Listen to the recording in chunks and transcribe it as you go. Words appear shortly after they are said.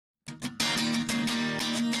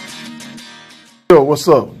Yo, what's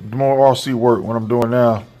up? More RC work. What I'm doing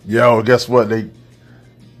now. Yo, guess what?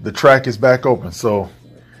 The track is back open, so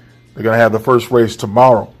they're gonna have the first race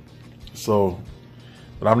tomorrow. So,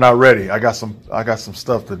 but I'm not ready. I got some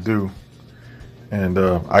stuff to do, and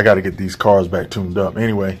I got to get these cars back tuned up.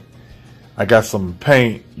 Anyway, I got some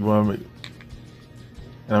paint. And I'm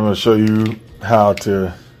gonna show you how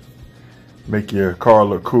to make your car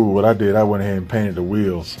look cool. What I did, I went ahead and painted the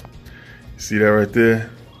wheels. See that right there?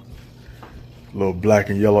 Little black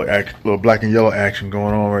and yellow action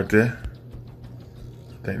going on right there.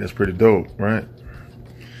 I think that's pretty dope, right?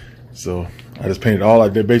 So I just painted. All I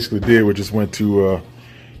basically did was just went to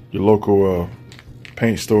your local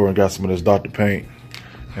paint store and got some of this Dr. Paint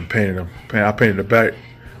and painted them. I painted the back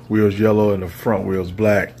wheels yellow and the front wheels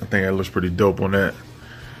black. I think that looks pretty dope on that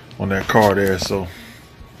car there. So,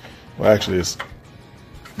 well, actually, this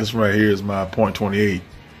one right here is my .28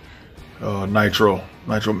 nitro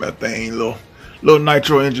methane little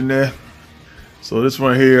nitro engine there. So this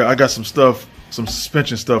one here, I got some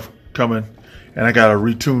suspension stuff coming, and I gotta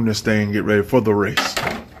retune this thing and get ready for the race.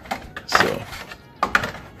 So,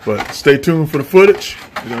 but stay tuned for the footage.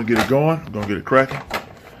 We're gonna get it going. We're gonna get it cracking.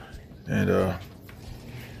 And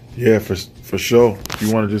yeah, for sure. If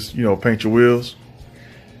you want to just paint your wheels,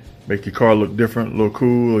 make your car look different, look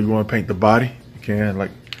cool, or you want to paint the body, you can. Like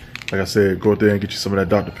I said, go out there and get you some of that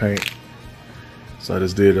Dr. Paint. So I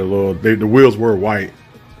just did a little. The wheels were white,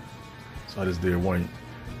 so I just did one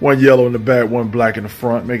yellow in the back, one black in the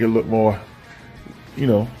front, make it look more, a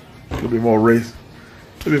little bit more race,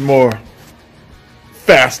 a little bit more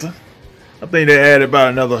faster. I think they added about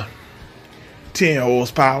another 10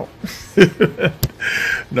 horsepower.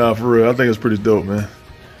 Nah, for real, I think it's pretty dope, man.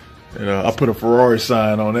 And I put a Ferrari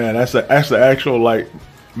sign on that. That's the actual like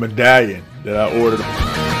medallion that I ordered.